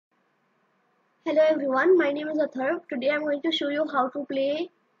Hello everyone, my name is Atharv. Today I'm going to show you how to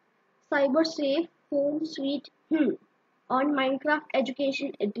play Cybersafe Home Sweet on Minecraft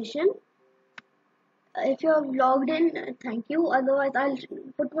Education Edition. If you have logged in, thank you. Otherwise, I'll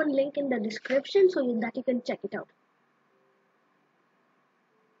put one link in the description so that you can check it out.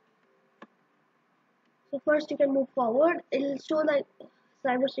 So first you can move forward. It'll show the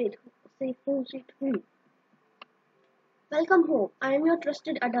Cybersafe Home Sweet Welcome home. I am your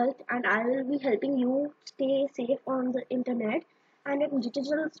trusted adult and I will be helping you stay safe on the internet and in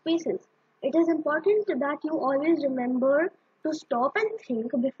digital spaces. It is important that you always remember to stop and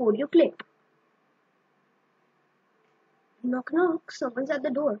think before you click. Knock knock, someone's at the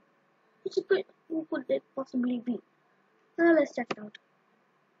door. Who could it possibly be? Now let's check it out.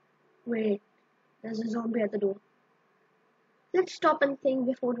 Wait, there's a zombie at the door. Let's stop and think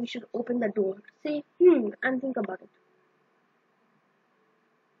before we should open the door. Say and think about it.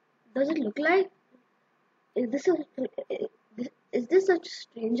 Does it look like Is this a is this a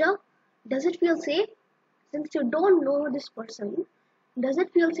stranger? Does it feel safe? Since you don't know this person, does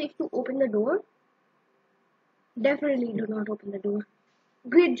it feel safe to open the door? Definitely do not open the door.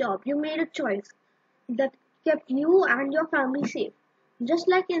 Great job, you made a choice that kept you and your family safe. Just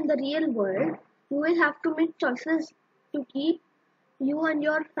like in the real world, you will have to make choices to keep you and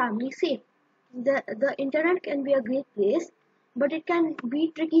your family safe. The internet can be a great place, but it can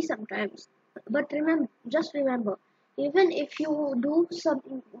be tricky sometimes. But just remember, even if you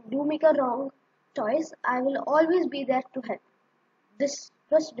do make a wrong choice, I will always be there to help. This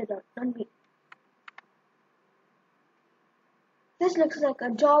just did not me. This looks like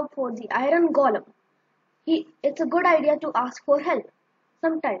a job for the Iron Golem. It's a good idea to ask for help.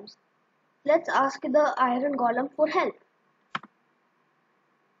 Sometimes. Let's ask the Iron Golem for help.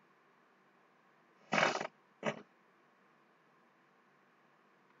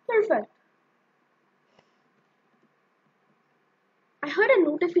 Perfect. I heard a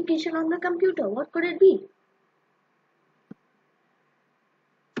notification on the computer. What could it be?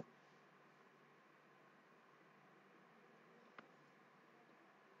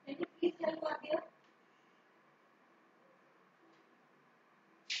 Can you please help out here?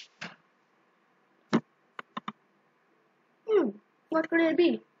 What could it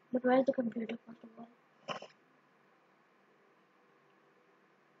be? But where's the computer first of all?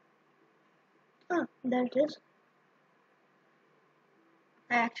 Ah, there it is.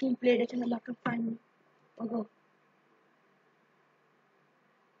 I actually played it a lot of time ago.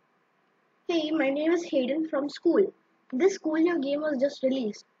 Hey, my name is Hayden from school. This school year game was just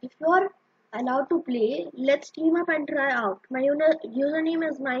released. If you're allowed to play, let's team up and try out. My username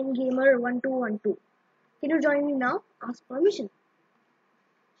is MindGamer1212. Can you join me now? Ask permission.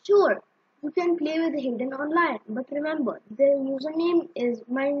 Sure, you can play with Hayden online, but remember, the username is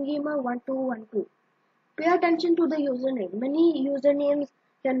MindGamer1212. Pay attention to the username. Many usernames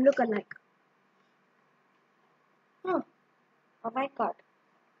can look alike. Oh, oh my god.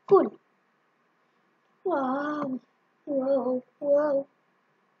 Cool. Wow. Whoa. Whoa.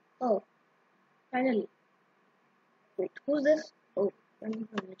 Oh, finally. Wait, who's this? Oh, running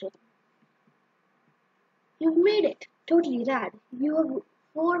manager. You've made it. Totally rad. You have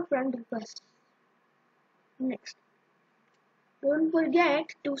 4 friend requests. Next. Don't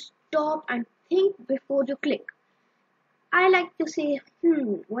forget to stop and think before you click. I like to say,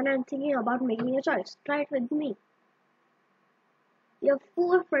 when I'm thinking about making a choice. Try it with me. You have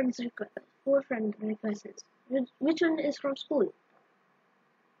 4 friend requests. Which one is from school?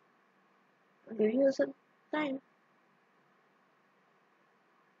 I'm giving you some time.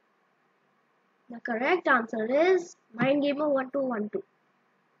 The correct answer is MindGamer1212.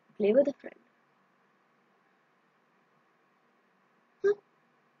 Play with a friend. Huh?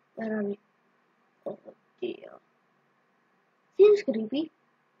 Where are we? Oh dear. Seems creepy.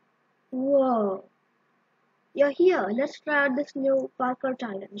 Whoa. You're here. Let's try out this new parkour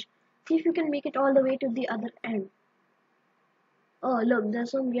challenge. See if you can make it all the way to the other end. Oh, look,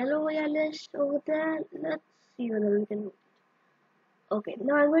 there's some yellowish over there. Let's see whether we can. Okay,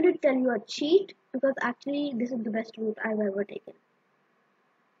 now I'm going to tell you a cheat because actually this is the best route I've ever taken.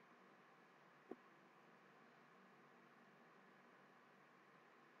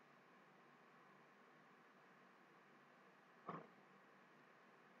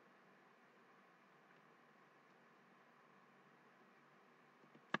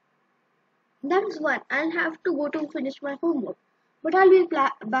 That's what I'll have to go to finish my homework, but I'll be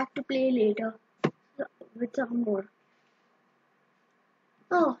back to play later with some more.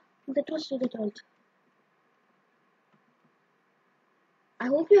 Oh, that was the result. I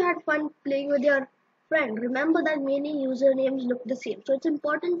hope you had fun playing with your friend. Remember that many usernames look the same, so it's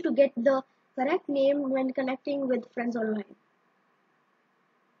important to get the Correct name when connecting with friends online.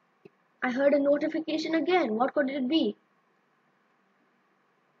 I heard a notification again. What could it be?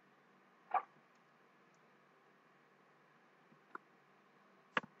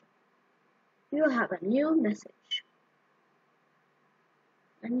 You have a new message.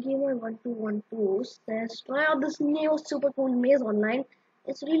 And Gamer1212 says, try out this new super cool maze online.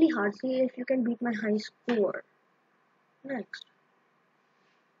 It's really hard. See if you can beat my high score. Next.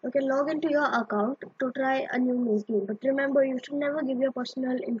 You can log into your account to try a new maze game. But remember, you should never give your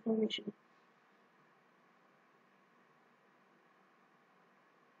personal information.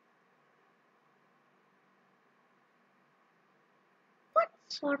 What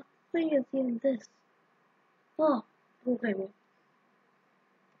sort of thing is in this? Oh, programming.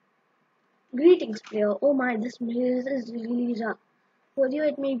 Greetings, player. Oh my, this maze is really rough. For you,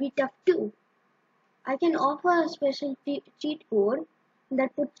 it may be tough too. I can offer a special cheat code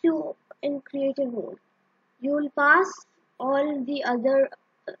that puts you in creative mode. You will pass all the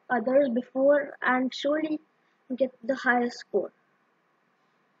others before and surely get the highest score.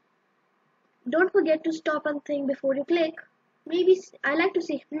 Don't forget to stop and think before you click. Maybe I like to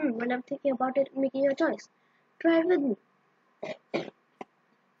say when I'm thinking about it, making a choice. Try it with me.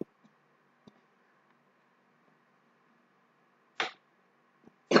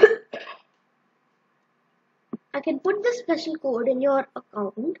 I can put this special code in your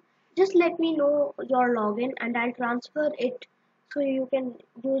account. Just let me know your login and I'll transfer it so you can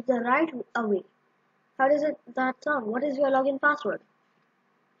use the right away. How does that sound? What is your login password?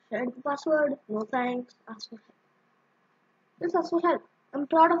 Share the password. No thanks. Ask for help. Just ask for help. I'm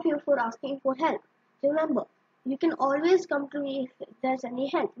proud of you for asking for help. Remember, you can always come to me if there's any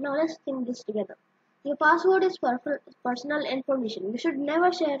help. Now let's think this together. Your password is personal information. You should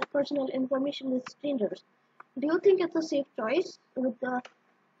never share personal information with strangers. Do you think it's a safe choice with the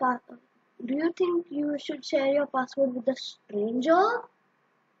pa- do you think you should share your password with a stranger?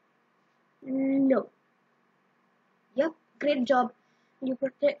 No. Yep, great job. You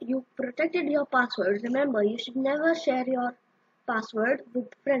protected your password. Remember, you should never share your password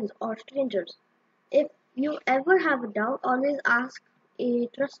with friends or strangers. If you ever have a doubt, always ask a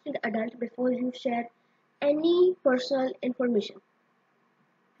trusted adult before you share any personal information.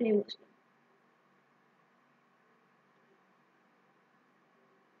 Famously.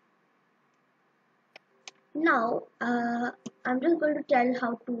 Now, I'm just going to tell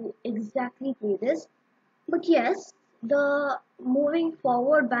how to exactly play this. But yes, the moving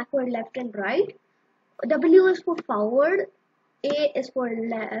forward, backward, left, and right. W is for forward, A is for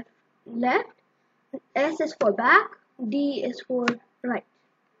left, S is for back, D is for right.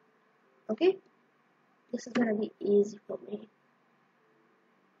 Okay, this is gonna be easy for me.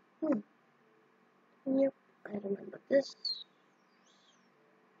 Yep, I remember this.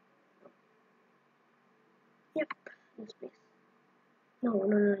 Yep, this place. No,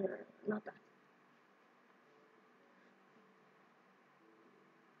 not that.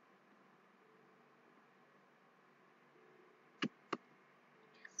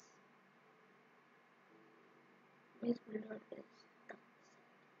 Base builder is that.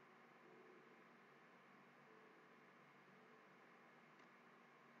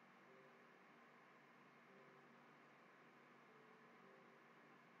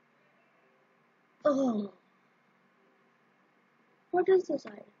 Oh, what is this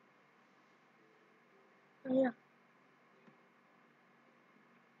side? Oh, yeah.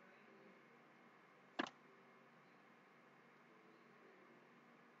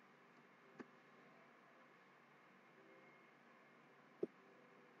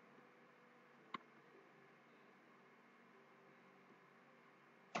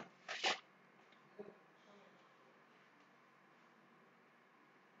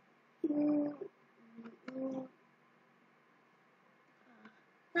 Mm, mm,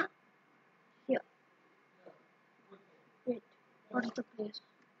 ah, here. Wait, what is the place?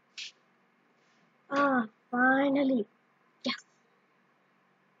 Ah, finally. Yes.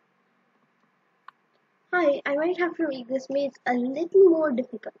 Hi, I might have to make this maze a little more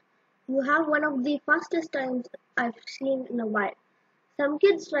difficult. You have one of the fastest times I've seen in a while. Some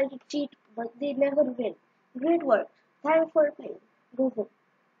kids try to cheat, but they never win. Great work. Thanks for playing. Go home.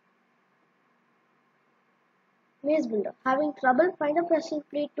 Maze Builder. Having trouble? Find a pressure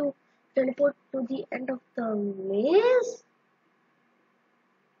plate to teleport to the end of the maze?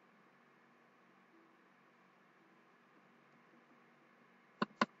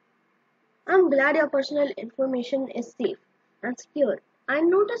 I'm glad your personal information is safe and secure. I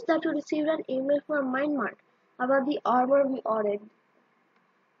noticed that you received an email from MindMart about the armor we ordered.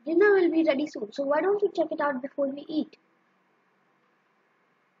 Dinner will be ready soon, so why don't you check it out before we eat?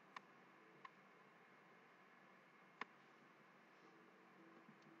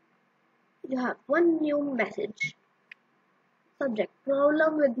 you have one new message. Subject: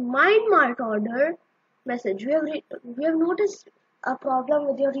 problem with Myanmar order. Message: we have noticed a problem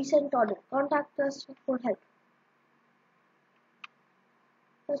with your recent order. Contact us for help.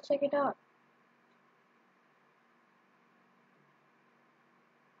 Let's check it out.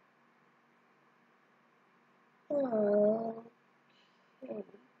 Okay.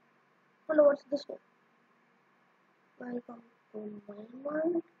 Hello, what's this one? Welcome to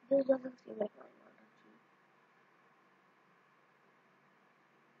Myanmar. This doesn't seem like Myanmar actually.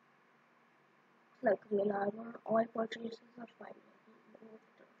 It's like real armor. All purchases are fine.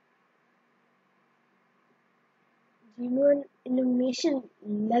 Genuine animation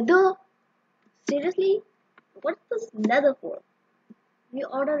leather? Seriously? What's this leather for? We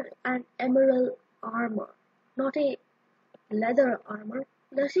ordered an emerald armor, not a leather armor.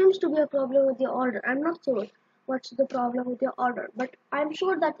 There seems to be a problem with your order. I'm not sure what's the problem with your order, but I'm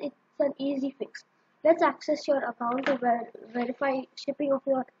sure that it's an easy fix. Let's access your account to verify shipping of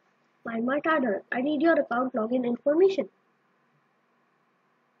your Myanmar order. I need your account login information.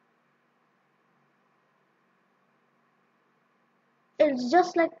 It's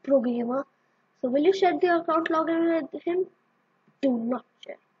just like Pro Gamer. So will you share the account login with him? Do not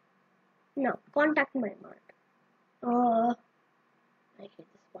share. Now contact Myanmar. I hate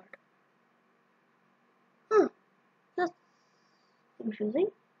this part. That's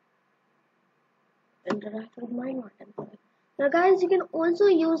confusing. Interact with Myanmar template. Now guys, you can also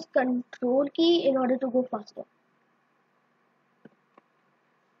use control key in order to go faster.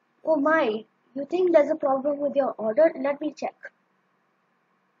 Oh my, you think there's a problem with your order? Let me check.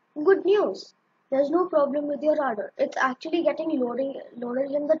 Good news. There's no problem with your order. It's actually getting loaded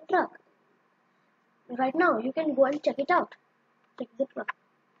in the truck. Right now, you can go and check it out. Check the truck.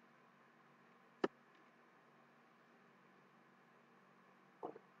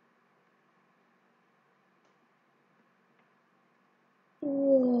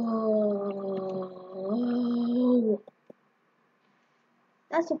 Whoa.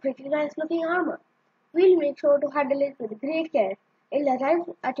 That's a pretty nice looking armor. We'll make sure to handle it with great care. It'll arrive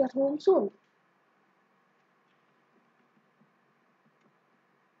at your home soon.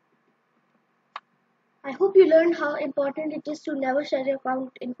 I hope you learned how important it is to never share your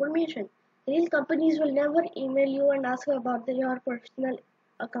account information. Real companies will never email you and ask you about your personal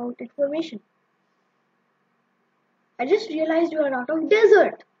account information. I just realized you are out of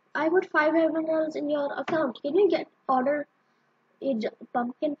dessert. I put 5 emeralds in your account. Can you order a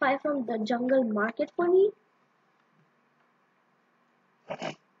pumpkin pie from the jungle market for me?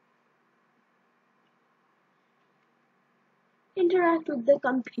 Interact with the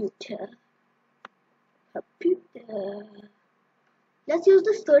computer. Let's use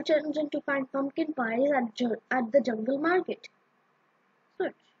the search engine to find pumpkin pies at the jungle market.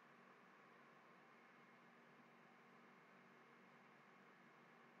 Search.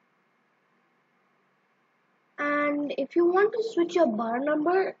 And if you want to switch your bar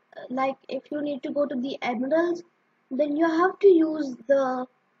number, like if you need to go to the emeralds, then you have to use the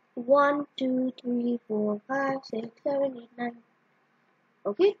 1, 2, 3, 4, 5, 6, 7, 8, 9.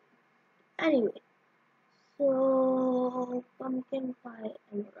 Okay? Anyway, so pumpkin pie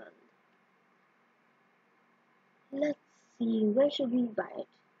emerald. Let's see, where should we buy it?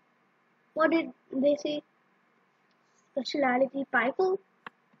 What did they say? Specialty pineapple?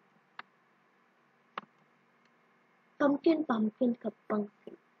 Pumpkin.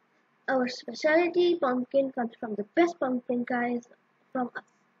 Our specialty pumpkin comes from the best pumpkin guys from us.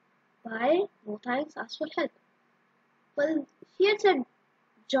 Why? No thanks, ask for help. Well, here it said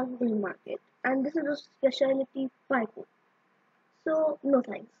jungle market, and this is a specialty pineapple. So, no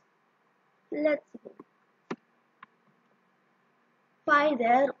thanks. Let's go. Pie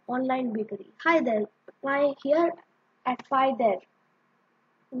There Online Bakery. Hi there, Pie here at Pie There.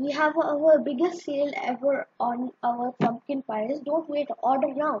 We have our biggest sale ever on our pumpkin pies. Don't wait,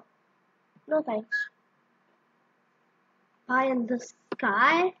 order now. No thanks. Pie in the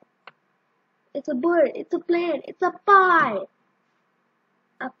sky? It's a bird, it's a plane, it's a pie.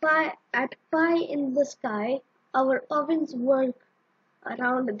 Pie in the sky. Our ovens work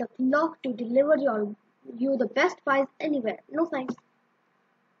around the clock to deliver you the best pies anywhere. No thanks.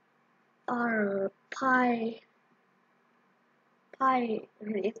 Our Pirates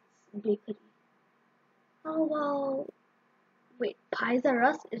Bakery. Oh wow. Wait, pies are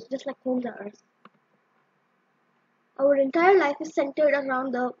us? It's just like homes are us. Our entire life is centered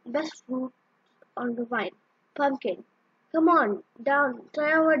around the best fruit on the vine. Pumpkin. Come on, down.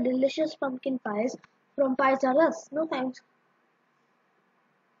 Try our delicious pumpkin pies from Pies R Us. No thanks.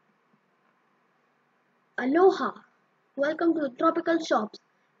 Aloha. Welcome to the tropical shops.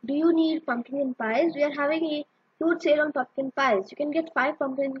 Do you need pumpkin pies? We are having a huge sale on pumpkin pies. You can get 5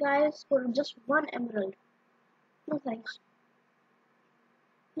 pumpkin pies for just 1 emerald. No thanks.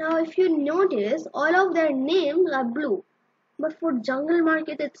 Now, if you notice, all of their names are blue, but for Jungle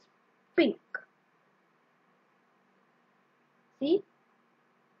Market, it's pink. See?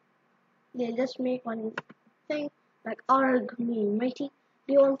 They just make one thing like, arg me, matey.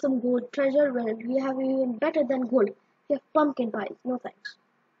 Do you want some gold treasure? Well, we have even better than gold. We have pumpkin pies. No thanks.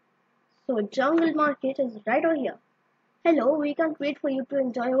 So, Jungle Market is right over here. Hello, we can't wait for you to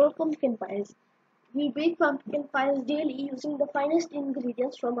enjoy our pumpkin pies. We bake pumpkin pies daily using the finest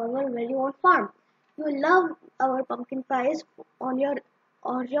ingredients from our very own farm. You will love our pumpkin pies on your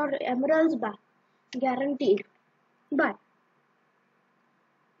emeralds back, guaranteed. But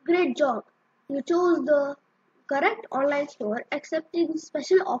great job! You chose the correct online store. Accepting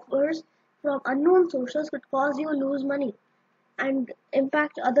special offers from unknown sources could cause you lose money and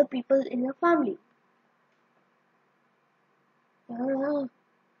impact other people in your family. Ah.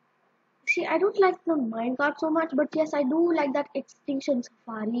 See, I don't like the minecart so much, but yes, I do like that extinction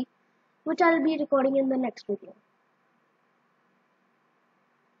safari, which I'll be recording in the next video.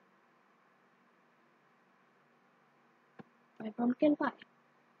 My pumpkin pie.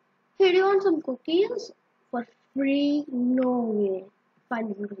 Hey, do you want some cookies? For free? No way.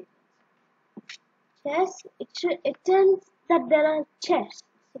 Find ingredients. Chest. It tells that there are chests,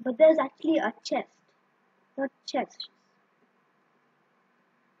 but there's actually a chest, not chest.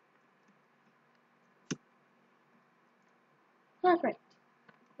 Perfect.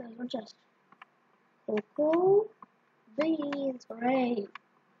 There's no chest. Cocoa beans. Hooray.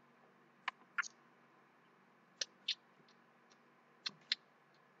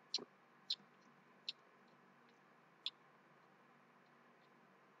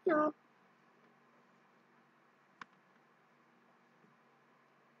 No.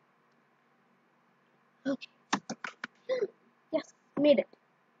 Okay. Yes, made it.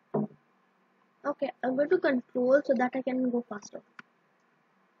 Okay, I'm going to control so that I can go faster.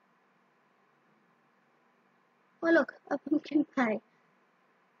 Oh look, a pumpkin pie.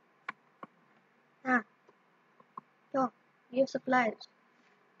 Ah, so give supplies.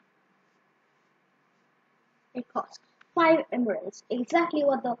 It costs 5 emeralds, exactly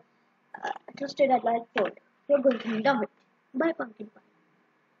what the trusted advice told. You're going to love it. Buy pumpkin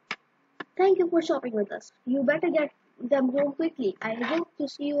pie. Thank you for shopping with us. You better get them home quickly. I hope to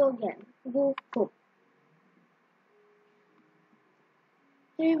see you again. Go home.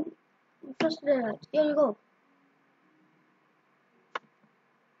 Here, trusted advice. Here you go.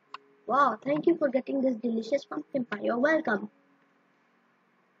 Wow, thank you for getting this delicious pumpkin pie. You're welcome.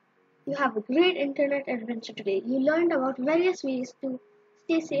 You have a great internet adventure today. You learned about various ways to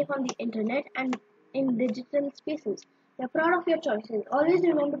stay safe on the internet and in digital spaces. You're proud of your choices. Always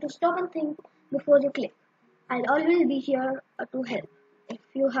remember to stop and think before you click. I'll always be here to help if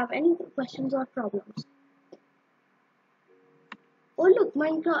you have any questions or problems. Oh look,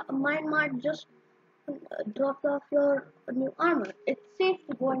 Myanmar just dropped off your new armor. It's safe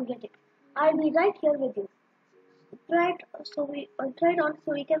to go and get it. I'll be right here with you. Try it on so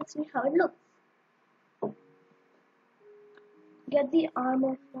we can see how it looks. Get the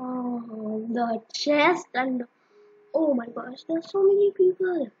armor from the chest and oh my gosh, there's so many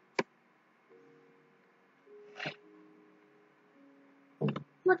people.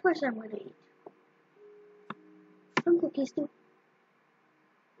 What first I'm gonna eat? Some cookies too.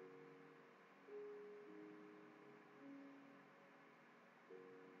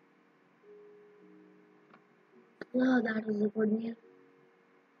 Oh, that was a good meal.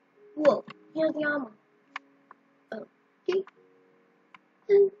 Whoa, here's the armor. Okay.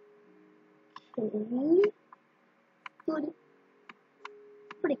 Okay. Good.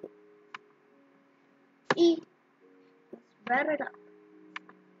 Pretty good. Eat. Let's wear it up.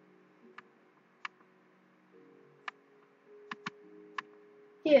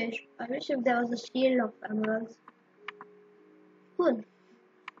 Yes, I wish if there was a shield of emeralds. Good.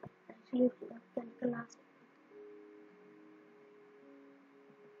 Actually, chemical acid.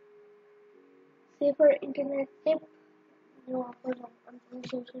 Safer internet tip. No offers on some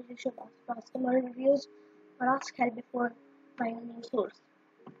sources. You should ask customer reviews or ask help before buying a new source.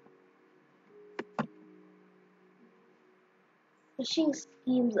 Phishing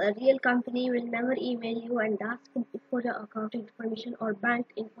schemes. A real company will never email you and ask for your account information or bank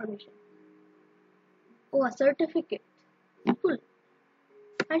information. Oh, a certificate. Cool.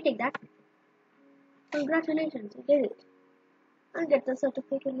 I'll take that. Congratulations, you did it. I'll get the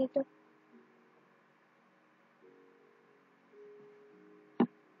certificate later.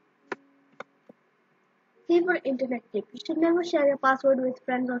 Safer internet tip. You should never share your password with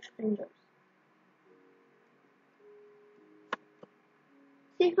friends or strangers.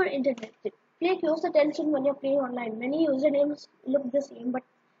 Safer internet tip. Pay close attention when you're playing online. Many usernames look the same, but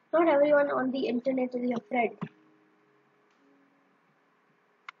not everyone on the internet is your friend.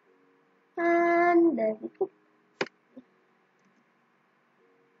 And there we go.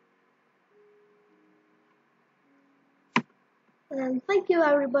 And thank you,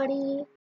 everybody.